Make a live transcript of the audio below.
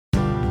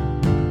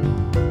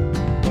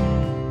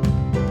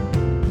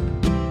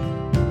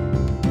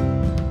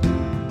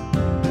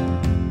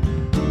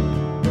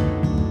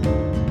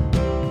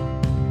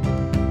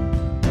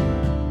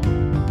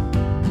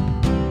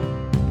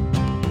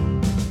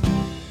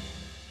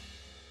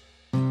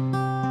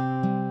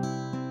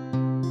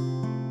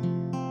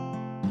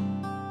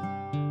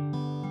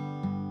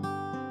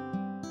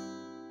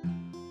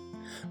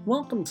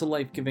Welcome to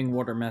Life-Giving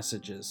Water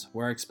Messages,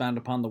 where I expound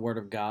upon the Word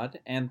of God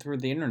and through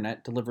the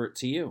internet deliver it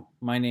to you.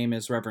 My name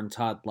is Reverend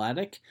Todd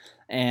Bladdock,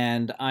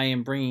 and I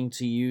am bringing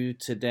to you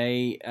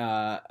today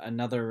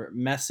another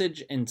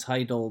message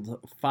entitled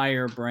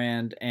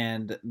Firebrand,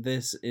 and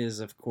this is,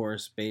 of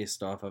course,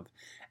 based off of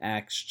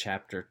Acts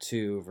chapter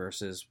 2,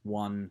 verses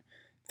 1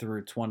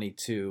 through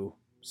 22.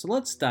 So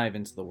let's dive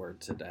into the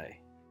Word today.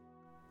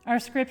 Our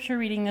scripture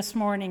reading this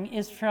morning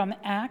is from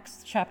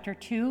Acts chapter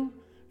 2,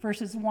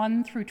 verses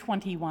 1 through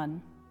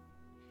 21.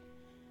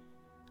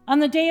 On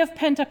the day of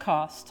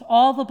Pentecost,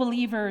 all the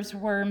believers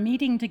were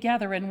meeting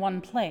together in one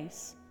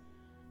place.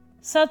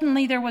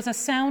 Suddenly there was a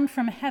sound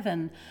from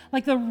heaven,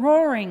 like the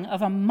roaring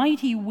of a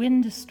mighty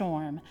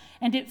windstorm,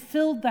 and it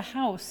filled the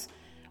house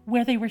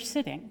where they were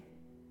sitting.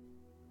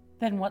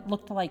 Then what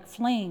looked like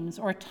flames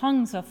or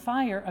tongues of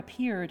fire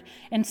appeared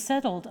and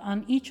settled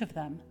on each of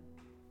them.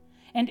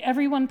 And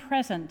everyone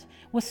present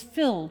was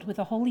filled with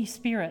the Holy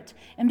Spirit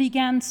and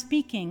began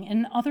speaking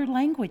in other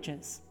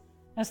languages,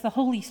 as the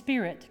Holy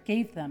Spirit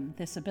gave them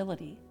this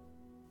ability.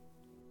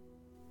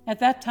 At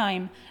that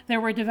time,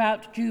 there were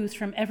devout Jews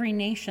from every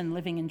nation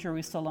living in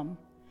Jerusalem.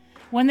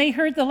 When they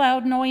heard the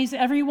loud noise,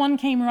 everyone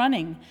came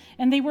running,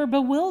 and they were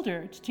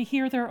bewildered to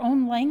hear their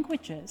own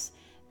languages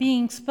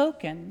being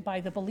spoken by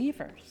the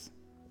believers.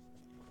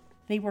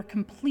 They were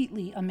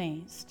completely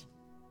amazed.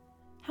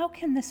 "How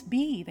can this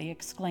be?" they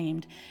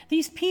exclaimed.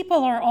 "These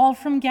people are all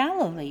from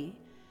Galilee,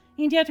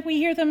 and yet we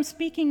hear them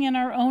speaking in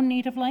our own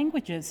native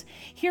languages.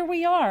 Here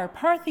we are,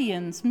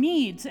 Parthians,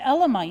 Medes,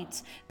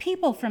 Elamites,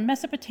 people from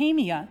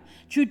Mesopotamia,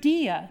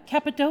 Judea,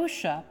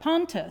 Cappadocia,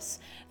 Pontus,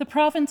 the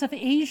province of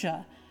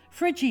Asia,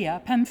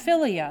 Phrygia,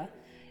 Pamphylia,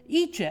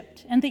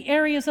 Egypt, and the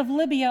areas of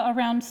Libya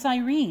around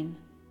Cyrene,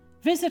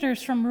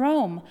 visitors from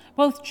Rome,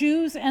 both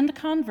Jews and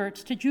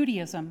converts to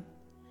Judaism,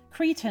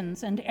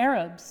 Cretans and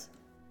Arabs.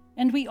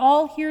 And we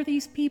all hear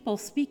these people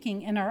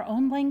speaking in our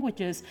own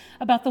languages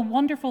about the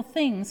wonderful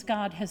things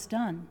God has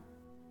done."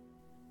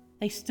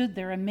 They stood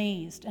there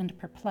amazed and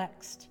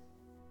perplexed.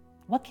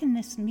 "What can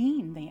this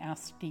mean?" they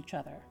asked each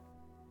other.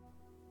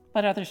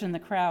 But others in the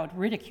crowd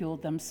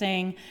ridiculed them,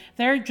 saying,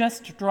 "They're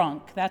just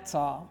drunk, that's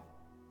all."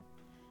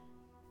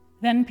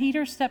 Then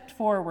Peter stepped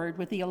forward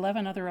with the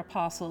 11 other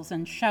apostles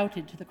and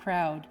shouted to the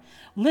crowd,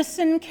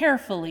 "Listen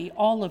carefully,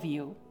 all of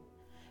you,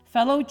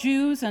 fellow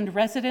Jews and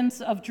residents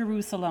of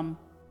Jerusalem.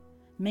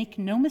 Make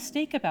no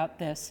mistake about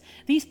this.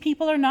 These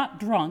people are not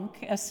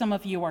drunk, as some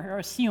of you are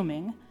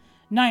assuming.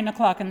 9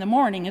 o'clock in the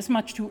morning is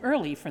much too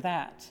early for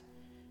that.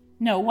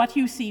 No, what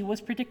you see was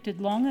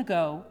predicted long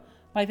ago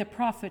by the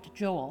prophet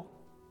Joel.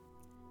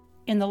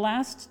 In the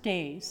last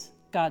days,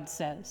 God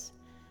says,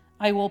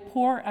 I will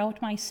pour out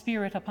my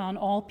spirit upon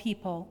all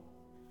people.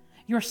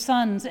 Your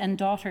sons and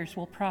daughters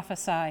will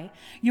prophesy.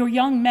 Your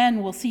young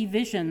men will see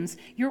visions.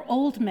 Your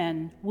old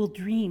men will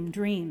dream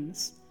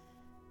dreams.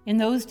 In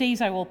those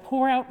days I will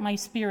pour out my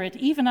spirit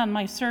even on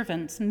my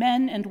servants,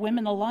 men and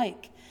women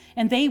alike,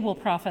 and they will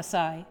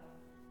prophesy.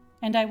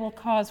 And I will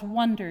cause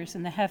wonders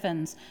in the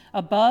heavens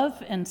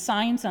above and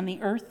signs on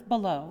the earth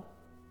below,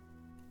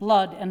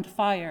 blood and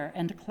fire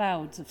and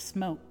clouds of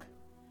smoke.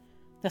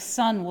 The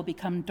sun will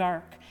become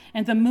dark,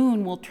 and the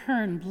moon will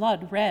turn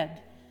blood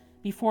red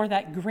before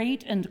that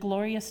great and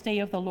glorious day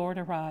of the Lord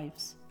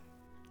arrives.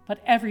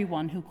 But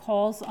everyone who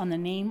calls on the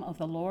name of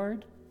the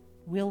Lord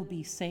will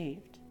be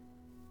saved."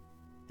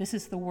 This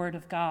is the word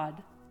of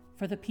God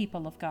for the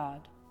people of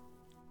God.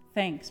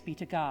 Thanks be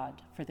to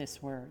God for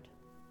this word.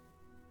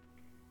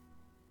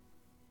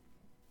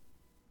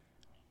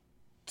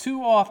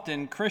 Too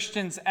often,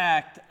 Christians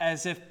act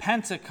as if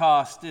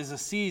Pentecost is a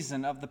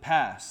season of the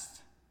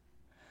past,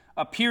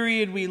 a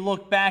period we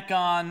look back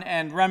on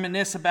and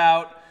reminisce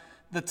about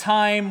the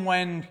time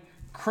when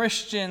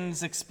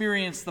Christians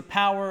experienced the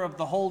power of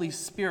the Holy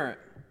Spirit.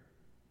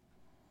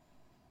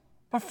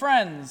 But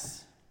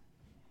friends,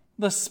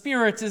 the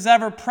Spirit is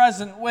ever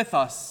present with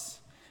us,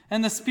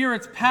 and the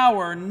Spirit's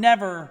power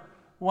never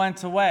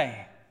went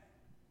away.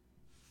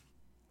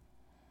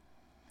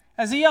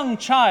 As a young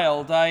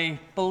child, I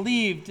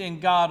believed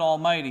in God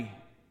Almighty.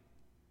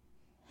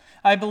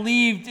 I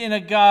believed in a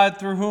God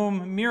through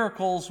whom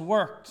miracles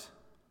worked.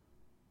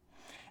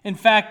 In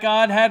fact,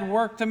 God had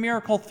worked a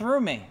miracle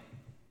through me.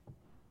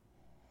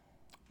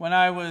 When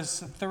I was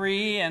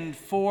 3 and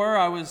 4,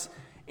 I was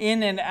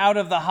in and out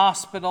of the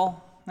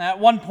hospital. At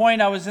one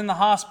point, I was in the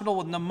hospital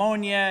with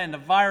pneumonia and a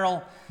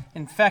viral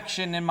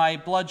infection in my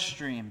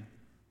bloodstream.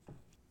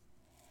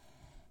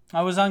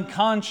 I was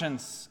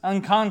unconscious,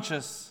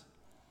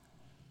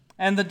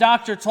 and the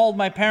doctor told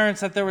my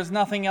parents that there was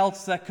nothing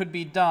else that could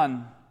be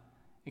done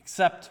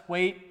except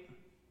wait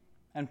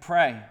and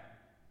pray.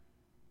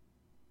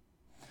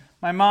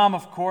 My mom,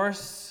 of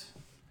course,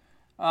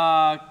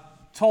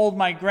 told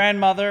my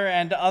grandmother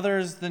and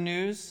others the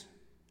news,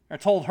 or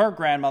told her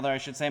grandmother, I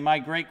should say, my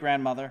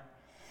great-grandmother,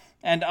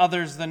 and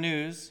others the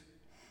news,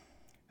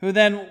 who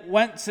then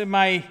went to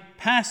my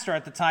pastor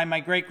at the time, my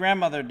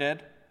great-grandmother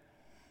did,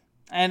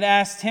 and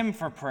asked him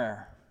for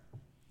prayer.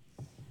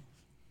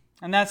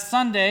 And that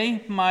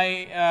Sunday,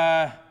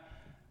 my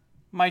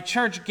my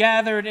church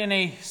gathered in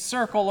a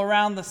circle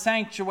around the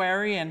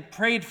sanctuary and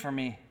prayed for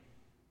me.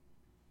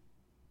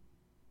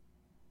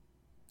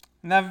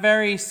 In that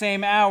very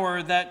same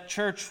hour that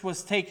church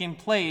was taking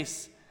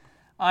place,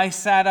 I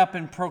sat up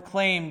and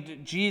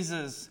proclaimed,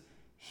 Jesus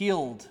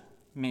healed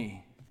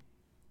me.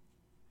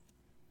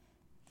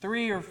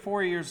 3 or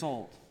 4 years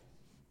old.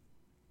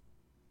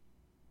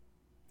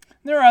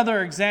 There are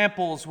other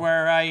examples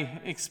where I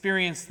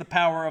experienced the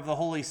power of the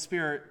Holy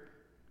Spirit.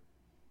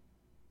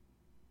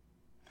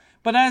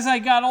 But as I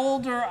got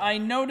older, I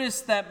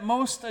noticed that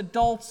most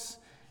adults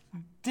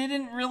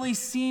didn't really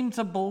seem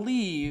to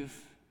believe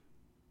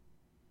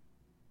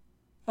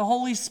the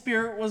Holy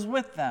Spirit was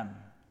with them,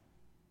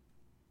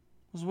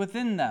 was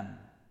within them.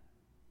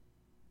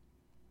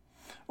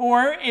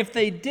 Or if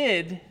they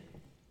did,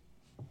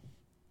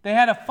 they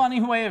had a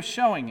funny way of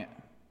showing it.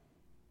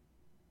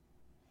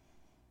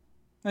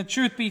 The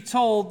truth be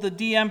told, the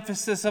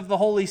de-emphasis of the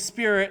Holy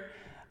Spirit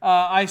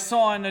I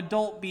saw in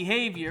adult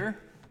behavior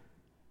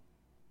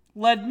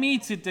led me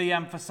to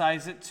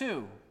de-emphasize it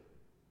too.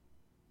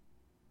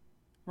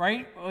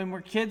 Right? When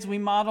we're kids, we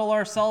model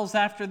ourselves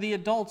after the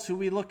adults who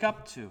we look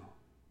up to.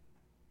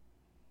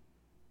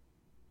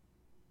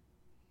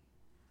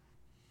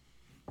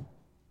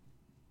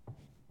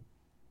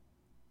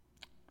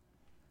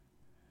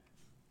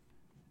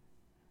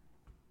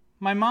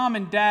 My mom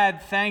and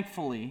dad,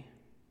 thankfully,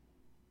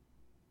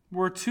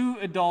 were two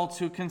adults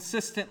who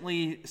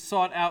consistently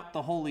sought out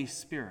the Holy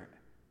Spirit.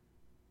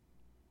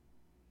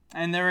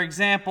 And their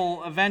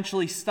example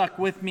eventually stuck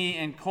with me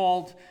and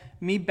called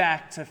me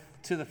back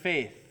to the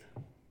faith.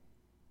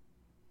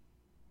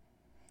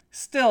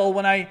 Still,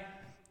 when I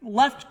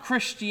left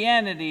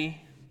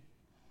Christianity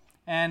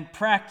and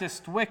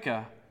practiced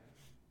Wicca,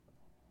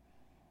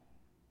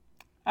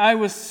 I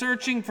was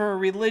searching for a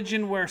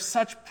religion where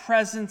such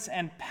presence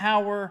and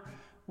power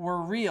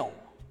were real.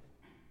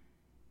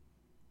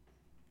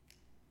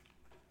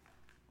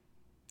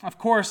 Of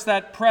course,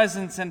 that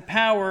presence and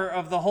power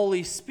of the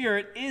Holy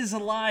Spirit is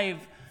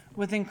alive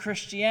within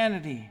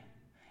Christianity.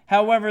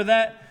 However,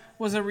 that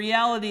was a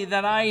reality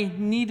that I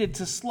needed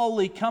to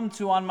slowly come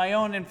to on my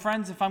own. And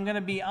friends, if I'm going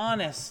to be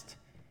honest,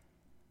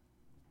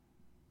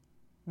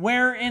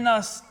 where in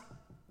us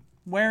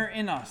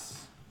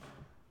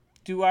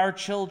do our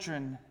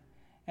children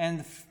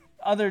and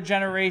other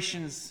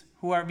generations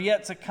who are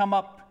yet to come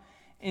up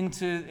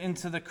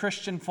into the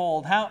Christian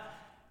fold,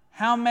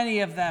 how many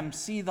of them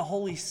see the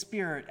Holy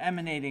Spirit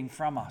emanating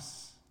from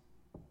us?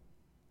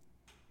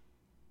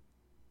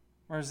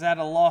 Or is that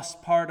a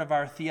lost part of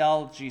our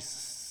theology,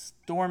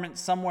 dormant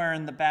somewhere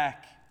in the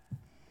back,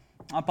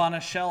 up on a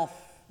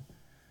shelf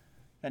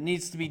that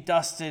needs to be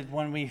dusted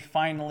when we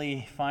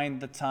finally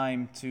find the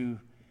time to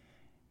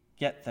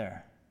get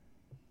there?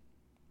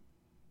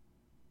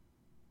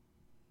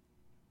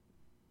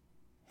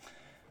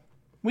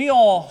 We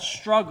all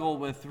struggle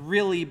with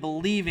really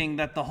believing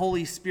that the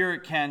Holy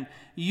Spirit can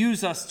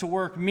use us to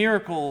work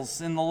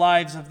miracles in the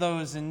lives of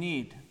those in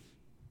need.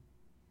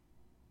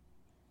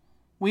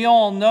 We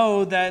all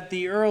know that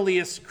the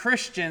earliest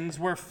Christians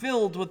were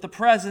filled with the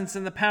presence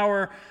and the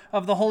power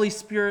of the Holy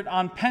Spirit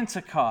on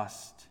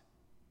Pentecost.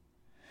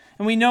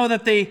 And we know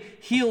that they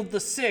healed the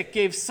sick,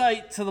 gave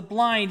sight to the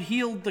blind,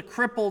 healed the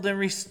crippled, and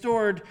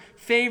restored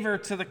favor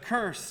to the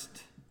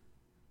cursed.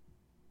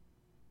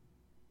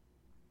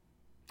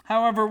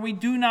 However, we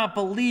do not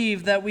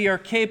believe that we are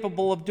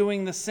capable of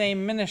doing the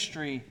same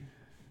ministry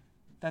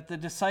that the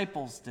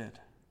disciples did.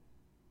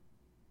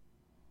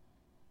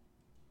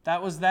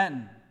 That was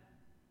then.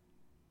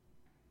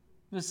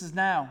 This is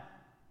now.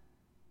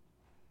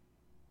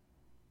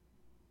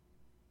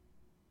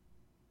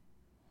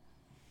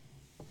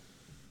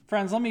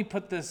 Friends, let me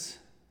put this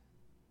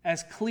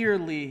as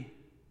clearly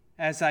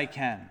as I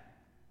can.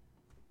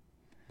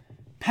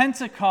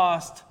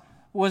 Pentecost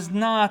was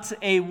not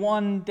a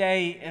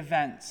one-day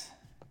event.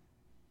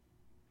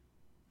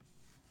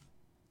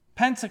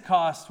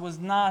 Pentecost was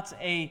not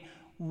a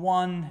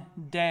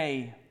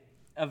one-day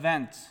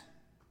event.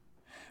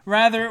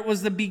 Rather, it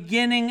was the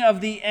beginning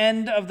of the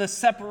end of the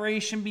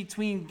separation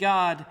between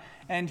God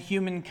and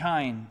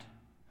humankind.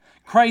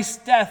 Christ's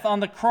death on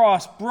the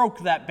cross broke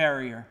that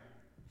barrier.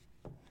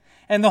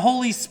 And the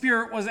Holy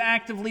Spirit was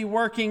actively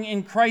working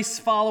in Christ's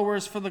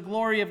followers for the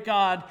glory of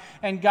God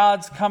and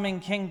God's coming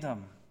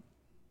kingdom.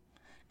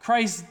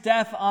 Christ's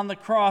death on the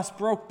cross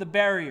broke the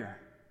barrier.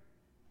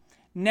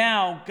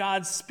 Now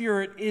God's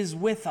Spirit is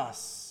with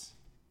us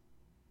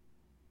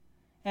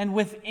and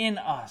within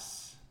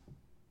us.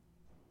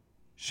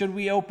 Should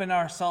we open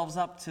ourselves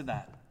up to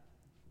that?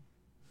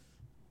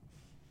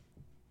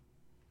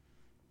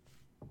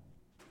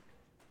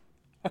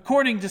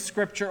 According to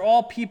Scripture,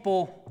 all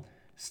people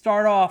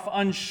start off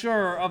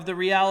unsure of the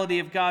reality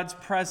of God's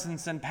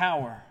presence and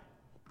power.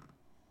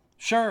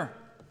 Sure,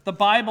 the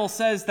Bible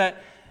says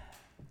that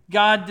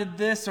God did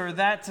this or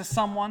that to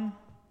someone.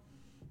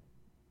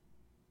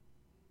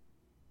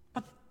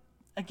 But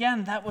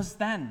again, that was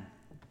then.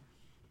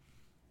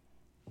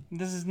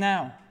 This is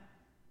now.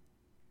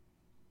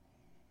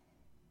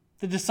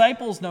 The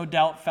disciples no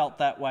doubt felt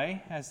that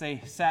way as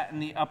they sat in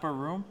the upper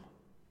room.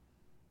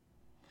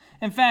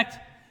 In fact,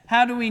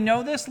 how do we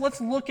know this?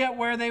 Let's look at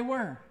where they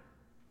were.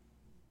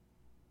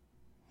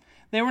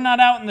 They were not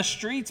out in the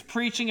streets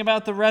preaching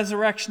about the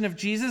resurrection of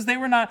Jesus. They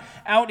were not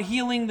out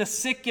healing the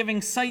sick,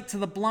 giving sight to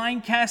the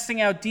blind,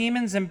 casting out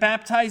demons, and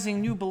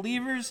baptizing new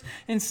believers.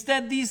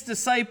 Instead, these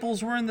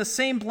disciples were in the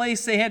same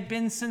place they had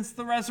been since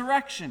the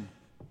resurrection.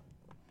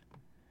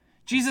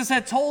 Jesus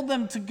had told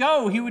them to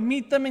go. He would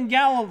meet them in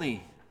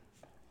Galilee.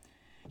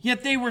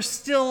 Yet they were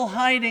still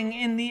hiding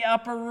in the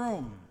upper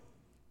room.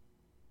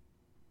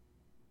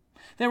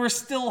 They were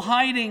still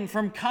hiding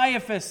from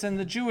Caiaphas and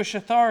the Jewish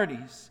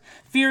authorities,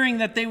 fearing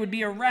that they would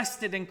be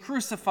arrested and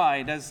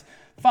crucified as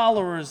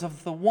followers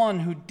of the one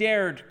who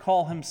dared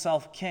call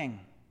himself king.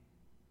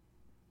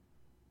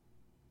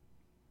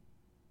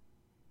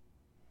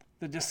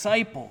 The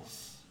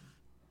disciples,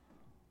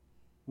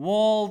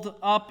 walled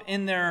up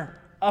in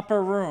their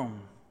upper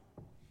room,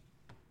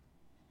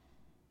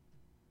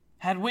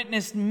 had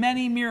witnessed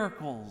many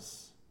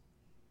miracles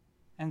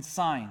and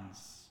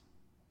signs.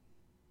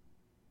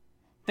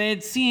 They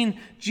had seen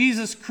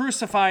Jesus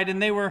crucified,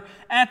 and they were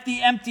at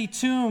the empty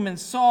tomb and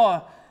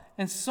saw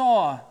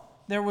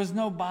there was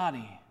no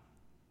body.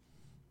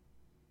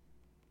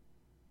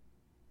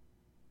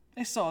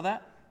 They saw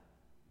that.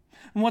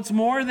 And what's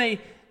more, they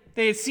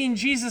had seen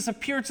Jesus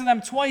appear to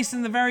them twice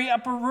in the very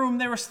upper room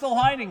they were still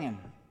hiding in.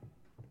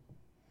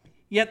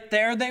 Yet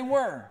there they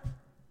were,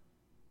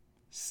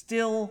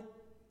 still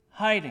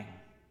hiding.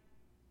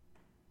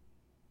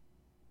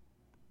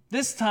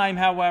 This time,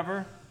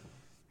 however,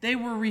 they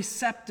were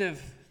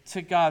receptive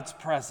to God's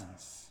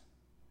presence.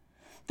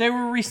 They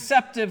were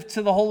receptive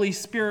to the Holy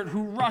Spirit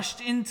who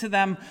rushed into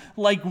them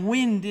like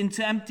wind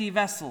into empty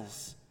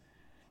vessels.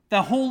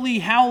 The holy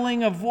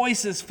howling of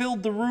voices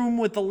filled the room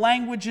with the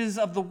languages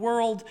of the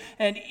world,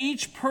 and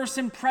each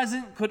person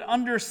present could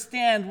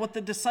understand what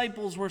the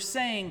disciples were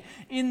saying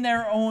in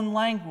their own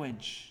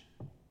language.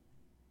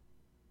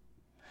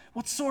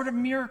 What sort of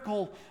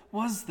miracle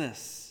was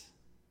this?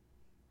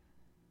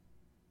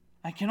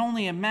 I can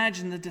only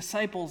imagine the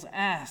disciples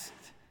asked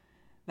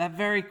that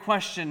very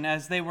question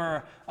as they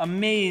were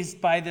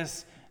amazed by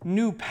this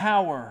new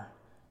power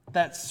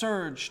that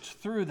surged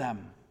through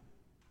them.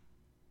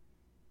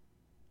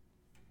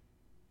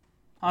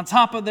 On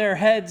top of their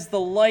heads, the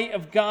light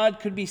of God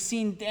could be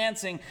seen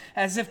dancing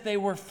as if they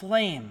were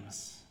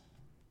flames.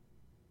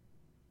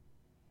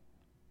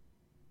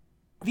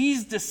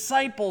 These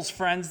disciples,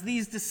 friends,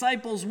 these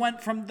disciples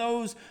went from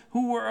those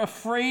who were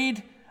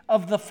afraid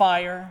of the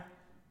fire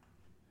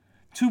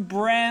to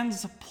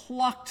brands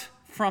plucked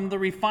from the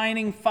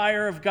refining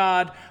fire of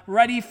God,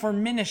 ready for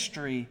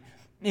ministry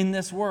in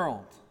this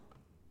world.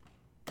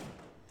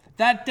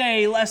 That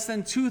day, less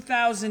than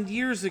 2,000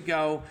 years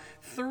ago,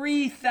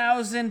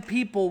 3,000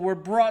 people were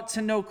brought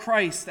to know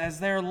Christ as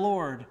their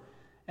Lord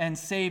and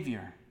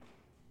Savior.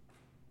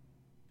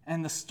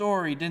 And the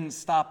story didn't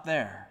stop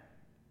there.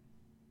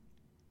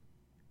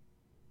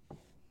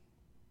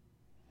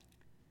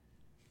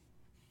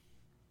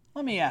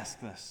 Let me ask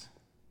this.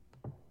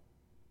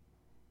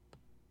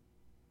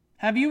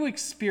 Have you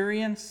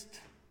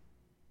experienced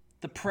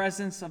the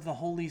presence of the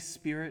Holy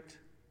Spirit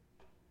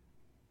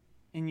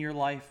in your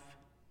life?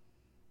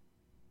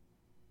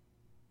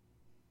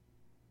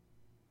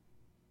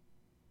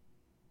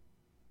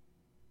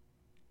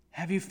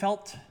 Have you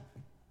felt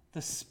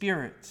the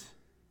Spirit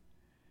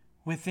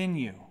within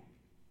you,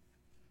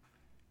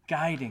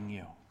 guiding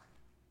you?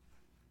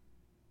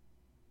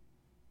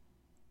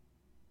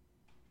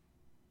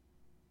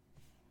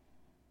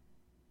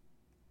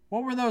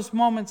 What were those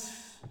moments,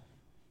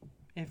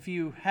 if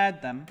you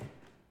had them,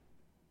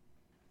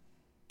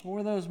 what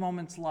were those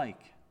moments like?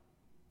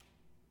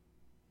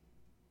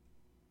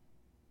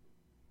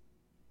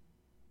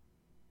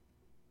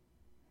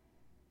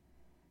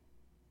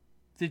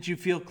 Did you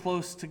feel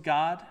close to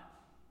God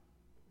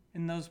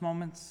in those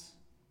moments?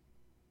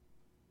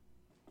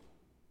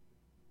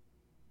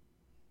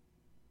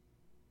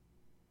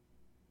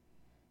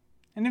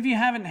 And if you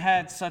haven't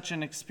had such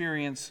an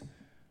experience,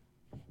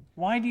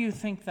 why do you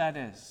think that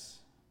is?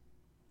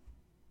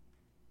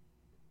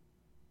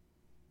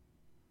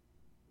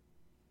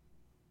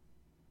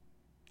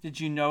 Did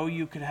you know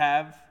you could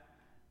have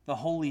the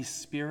Holy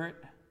Spirit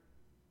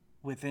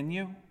within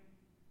you?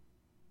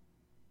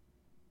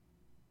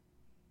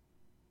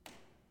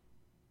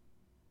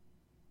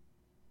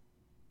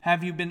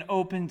 Have you been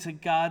open to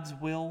God's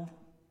will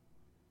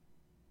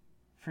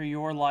for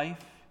your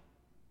life?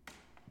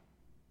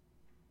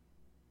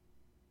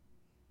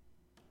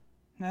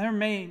 Now, there are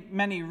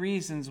many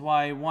reasons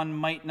why one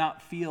might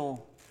not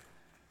feel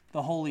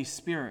the Holy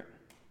Spirit.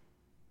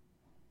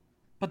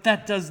 But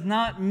that does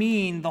not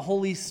mean the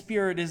Holy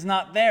Spirit is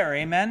not there,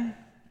 amen?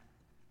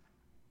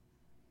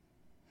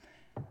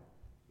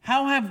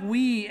 How have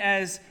we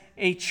as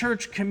a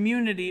church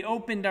community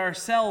opened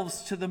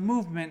ourselves to the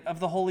movement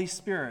of the Holy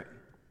Spirit?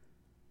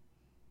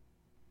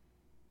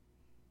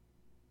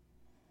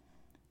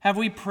 Have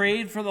we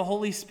prayed for the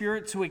Holy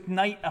Spirit to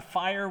ignite a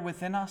fire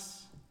within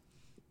us?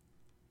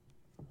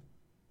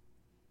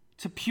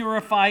 to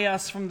purify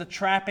us from the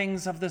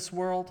trappings of this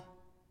world,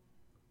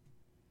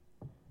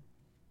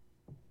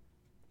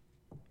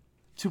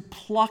 to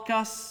pluck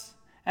us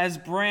as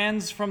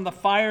brands from the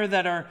fire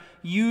that are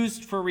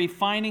used for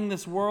refining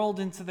this world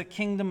into the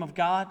kingdom of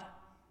God.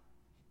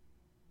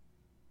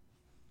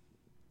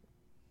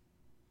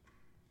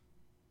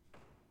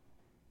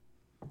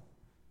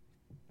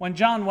 When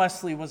John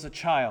Wesley was a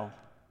child,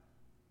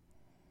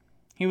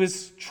 he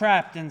was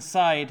trapped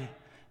inside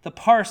the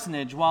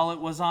parsonage while it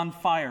was on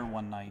fire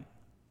one night.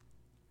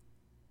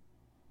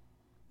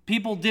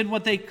 People did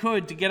what they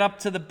could to get up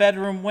to the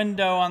bedroom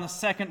window on the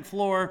second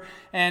floor,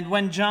 and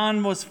when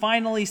John was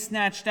finally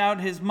snatched out,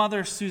 his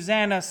mother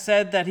Susanna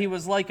said that he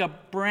was like a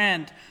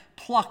brand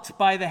plucked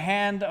by the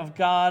hand of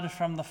God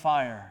from the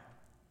fire.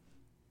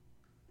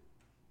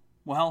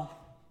 Well,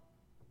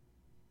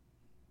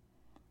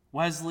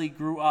 Wesley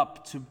grew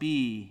up to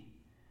be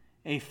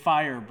a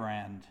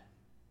firebrand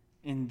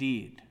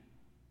indeed.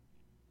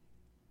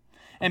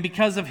 And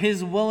because of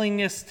his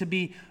willingness to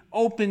be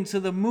open to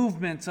the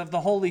movements of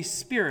the Holy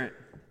Spirit,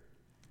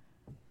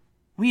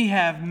 we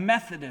have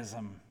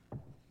Methodism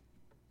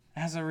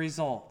as a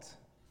result.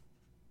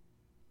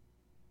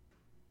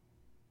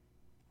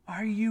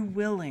 Are you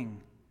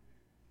willing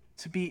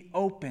to be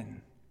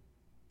open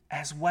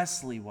as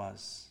Wesley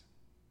was?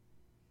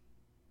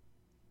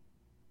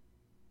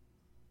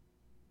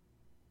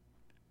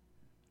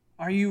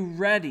 Are you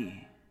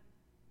ready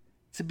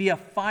to be a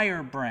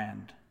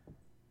firebrand,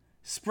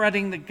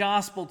 spreading the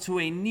gospel to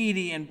a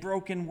needy and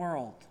broken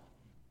world?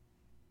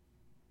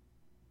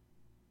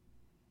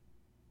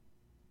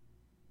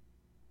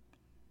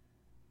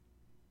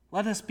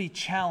 Let us be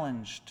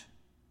challenged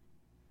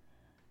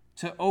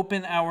to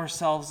open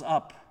ourselves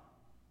up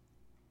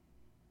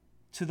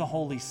to the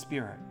Holy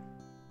Spirit.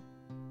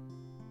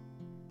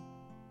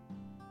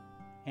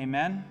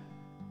 Amen?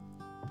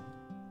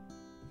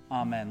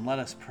 Amen. Let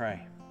us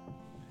pray.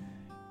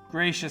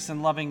 Gracious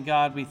and loving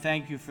God, we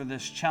thank you for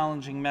this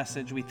challenging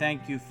message. We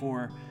thank you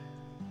for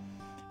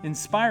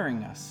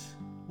inspiring us,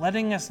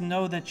 letting us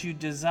know that you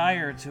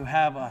desire to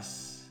have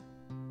us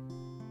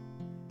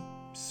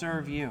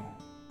serve you,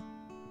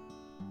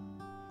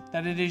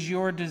 that it is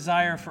your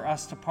desire for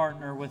us to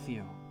partner with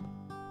you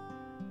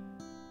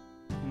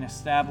in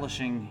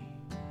establishing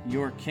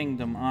your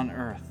kingdom on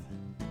earth.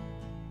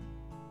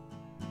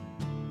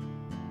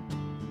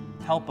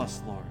 Help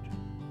us, Lord,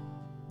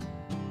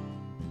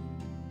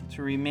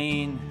 to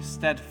remain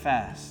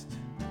steadfast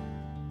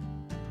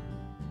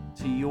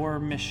to your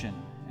mission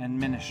and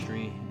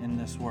ministry in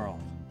this world.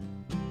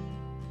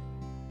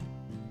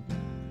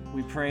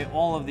 We pray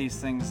all of these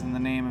things in the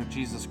name of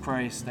Jesus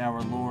Christ,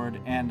 our Lord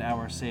and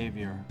our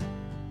Savior.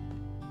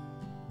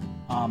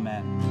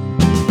 Amen.